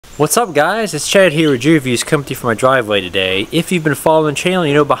What's up guys, it's Chad here with G-Reviews coming to you from my driveway today. If you've been following the channel,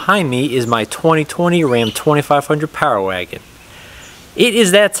 you know behind me is my 2020 Ram 2500 Power Wagon. It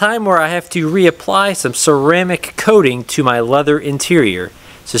is that time where I have to reapply some ceramic coating to my leather interior.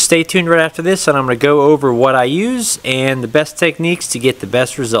 So stay tuned right after this and I'm going to go over what I use and the best techniques to get the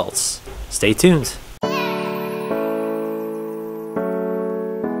best results. Stay tuned.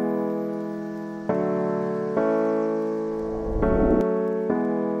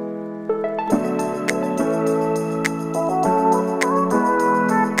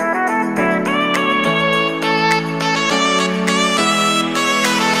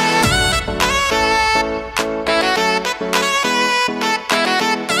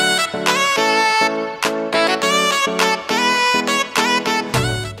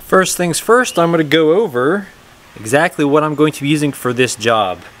 First things first, I'm going to go over exactly what I'm going to be using for this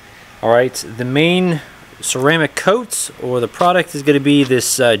job. Alright, the main ceramic coat or the product is going to be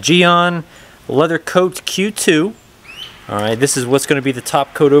this Gyeon Leather Coat Q2. Alright, this is what's going to be the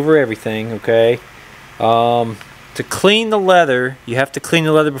top coat over everything, okay? To clean the leather, you have to clean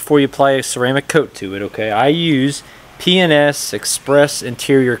the leather before you apply a ceramic coat to it, okay? I use P&S Express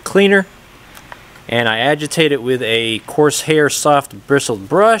Interior Cleaner. And I agitate it with a coarse hair soft bristled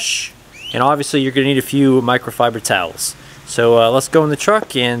brush, and obviously you're going to need a few microfiber towels. So let's go in the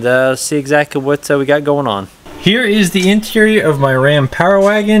truck and see exactly what we got going on. Here is the interior of my Ram Power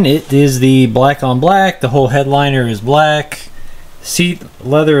Wagon. It is the black on black, the whole headliner is black, seat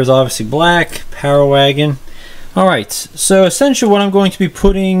leather is obviously black, Power Wagon. Alright, so essentially what I'm going to be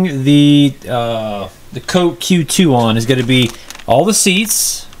putting the Coat Q2 on is going to be all the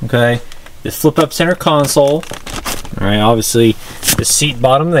seats, okay? The flip up center console, alright, obviously the seat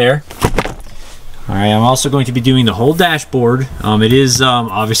bottom there. Alright, I'm also going to be doing the whole dashboard. It is,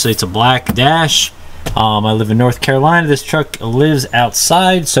 obviously it's a black dash. I live in North Carolina. This truck lives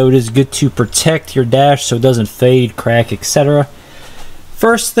outside, so it is good to protect your dash so it doesn't fade, crack, etc.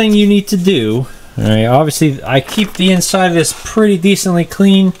 First thing you need to do, alright, obviously I keep the inside of this pretty decently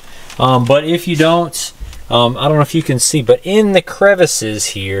clean, but if you don't, I don't know if you can see, but in the crevices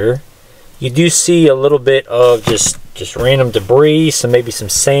here, you do see a little bit of just random debris, maybe some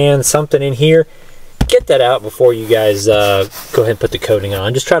sand, something in here. Get that out before you guys go ahead and put the coating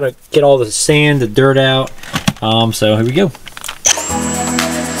on. Just try to get all the sand, the dirt out. So here we go.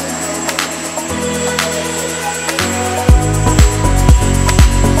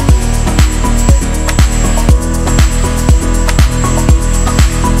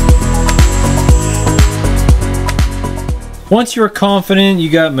 Once you're confident you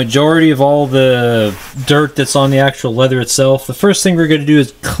got majority of all the dirt that's on the actual leather itself, the first thing we're going to do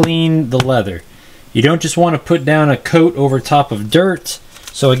is clean the leather. You don't just want to put down a coat over top of dirt.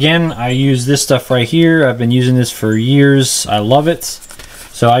 So again, I use this stuff right here. I've been using this for years. I love it.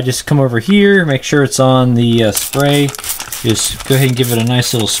 So I just come over here, make sure it's on the spray. Just go ahead and give it a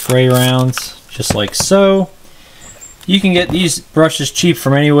nice little spray around, just like so. You can get these brushes cheap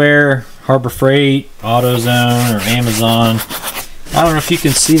from anywhere. Harbor Freight, AutoZone, or Amazon. I don't know if you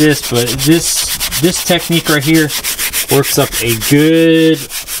can see this, but this technique right here works up a good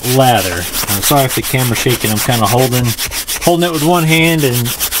lather. I'm sorry if the camera's shaking. I'm kind of holding it with one hand and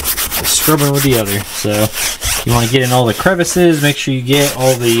scrubbing with the other. So you want to get in all the crevices. Make sure you get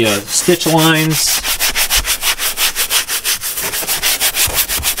all the stitch lines.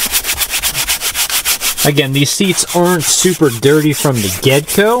 Again, these seats aren't super dirty from the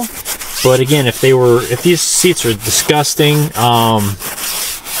get-go. But again, if these seats are disgusting,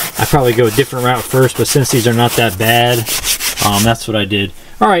 I'd probably go a different route first, but since these are not that bad, that's what I did.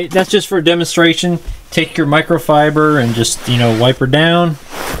 Alright, that's just for a demonstration. Take your microfiber and just, wipe her down.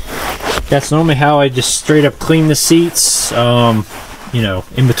 That's normally how I just straight up clean the seats,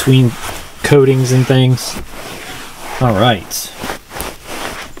 in between coatings and things. Alright.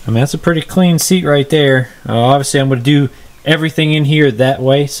 I mean, that's a pretty clean seat right there. Obviously, I'm going to do everything in here that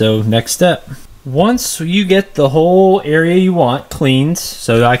way. So next step, once you get the whole area you want cleaned,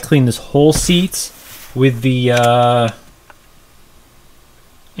 so I clean this whole seat with the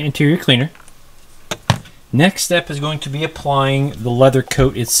interior cleaner. Next step is going to be applying the leather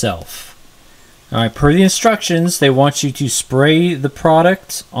coat itself. Alright, per the instructions, they want you to spray the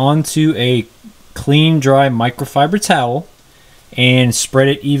product onto a clean, dry microfiber towel and spread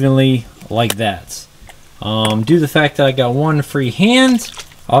it evenly like that. Due to the fact that I got one free hand,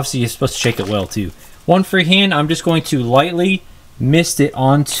 obviously you're supposed to shake it well too. One free hand, I'm just going to lightly mist it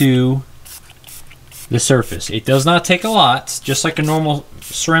onto the surface. It does not take a lot, just like a normal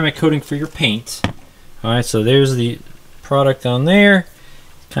ceramic coating for your paint. Alright, so there's the product on there.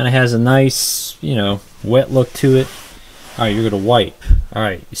 Kind of has a nice, wet look to it. Alright, you're going to wipe All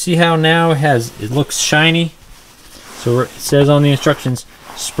right, you see how now it looks shiny? So it says on the instructions,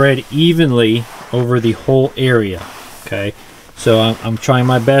 spread evenly over the whole area. Okay, so I'm trying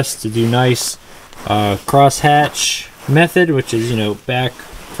my best to do nice crosshatch method, which is, you know, back,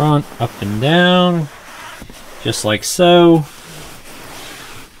 front, up and down, just like so.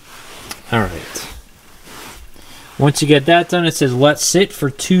 All right. Once you get that done, it says let sit for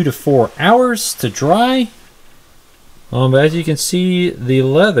 2 to 4 hours to dry. But as you can see, the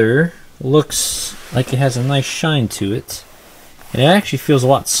leather looks like it has a nice shine to it. And it actually feels a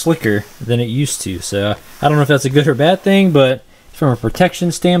lot slicker than it used to. So I don't know if that's a good or bad thing, but from a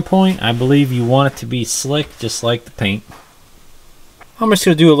protection standpoint, I believe you want it to be slick, just like the paint. I'm just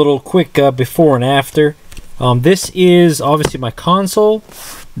going to do a little quick before and after. This is obviously my console.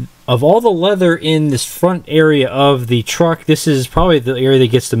 Of all the leather in this front area of the truck, this is probably the area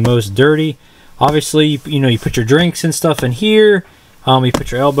that gets the most dirty. Obviously, you know, you put your drinks and stuff in here. You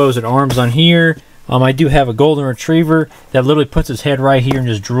put your elbows and arms on here. I do have a golden retriever that literally puts his head right here and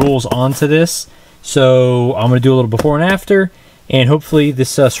just drools onto this. So I'm going to do a little before and after. And hopefully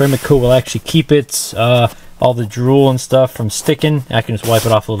this ceramic coat will actually keep it, all the drool and stuff from sticking. I can just wipe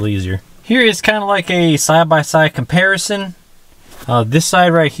it off a little easier. Here is kind of like a side-by-side comparison. This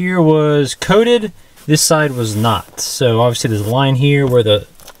side right here was coated. This side was not. So obviously there's a line here where the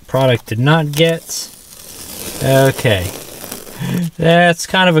product did not get. Okay. That's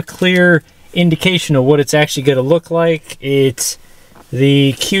kind of a clear indication of what it's actually going to look like. The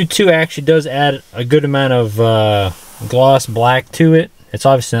Q2 actually does add a good amount of gloss black to it. It's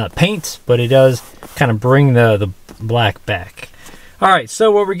obviously not paint, but it does kind of bring the black back. Alright,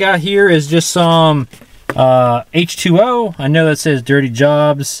 so what we got here is just some H2O. I know that says Dirty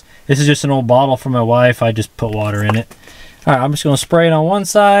Jobs. This is just an old bottle from my wife. I just put water in it. Alright, I'm just going to spray it on one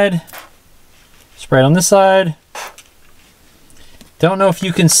side. Spray it on this side. Don't know if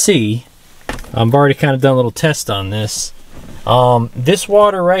you can see. I've already kind of done a little test on this. This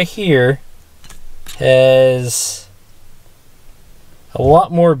water right here has a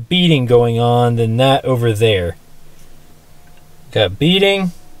lot more beading going on than that over there. Got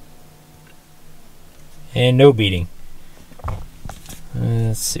beading and no beading.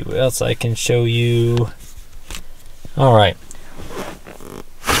 Let's see what else I can show you. Alright.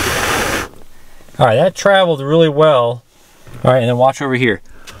 Alright, that traveled really well. Alright, and then watch over here.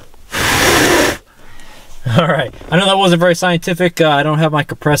 Alright, I know that wasn't very scientific. I don't have my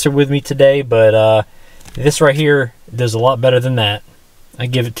compressor with me today, but this right here does a lot better than that. I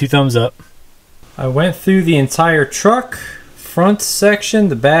give it 2 thumbs up. I went through the entire truck. Front section,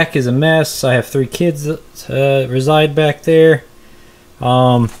 the back is a mess. I have 3 kids that reside back there.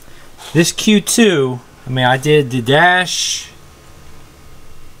 This Q2, I mean, I did the dash.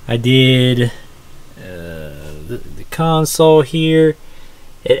 I did the console here.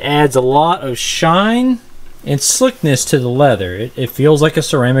 It adds a lot of shine and slickness to the leather. It feels like a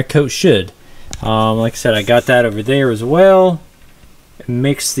ceramic coat should. Like I said, I got that over there as well. It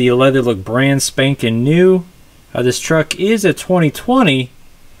makes the leather look brand spanking new. This truck is a 2020.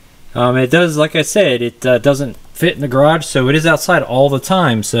 It does, like I said, it doesn't fit in the garage, so it is outside all the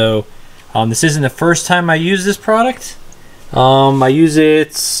time. So this isn't the first time I use this product. I use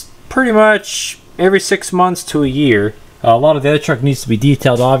it pretty much every 6 months to a year. A lot of the other truck needs to be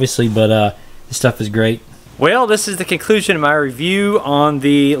detailed, obviously, but this stuff is great. Well, this is the conclusion of my review on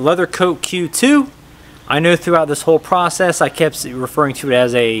the Leather Coat Q2. I know throughout this whole process I kept referring to it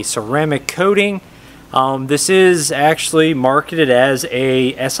as a ceramic coating. This is actually marketed as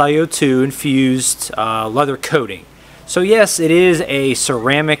a SiO2 infused leather coating. So yes, it is a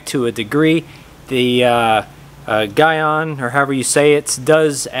ceramic to a degree. The Gyeon, or however you say it,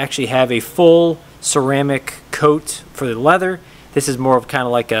 does actually have a full ceramic coat for the leather. This is more of kind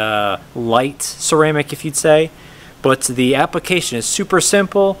of like a light ceramic, if you'd say. But the application is super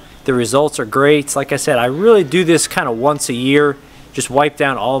simple. The results are great. Like I said, I really do this kind of once a year. Just wipe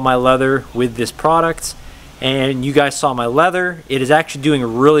down all of my leather with this product. And you guys saw my leather. It is actually doing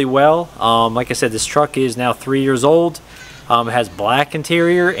really well. Like I said, this truck is now 3 years old. It has black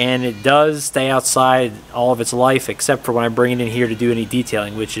interior, and it does stay outside all of its life, except for when I bring it in here to do any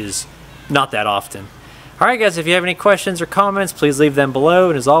detailing, which is not that often. Alright guys, if you have any questions or comments, please leave them below.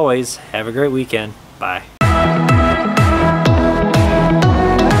 And as always, have a great weekend. Bye.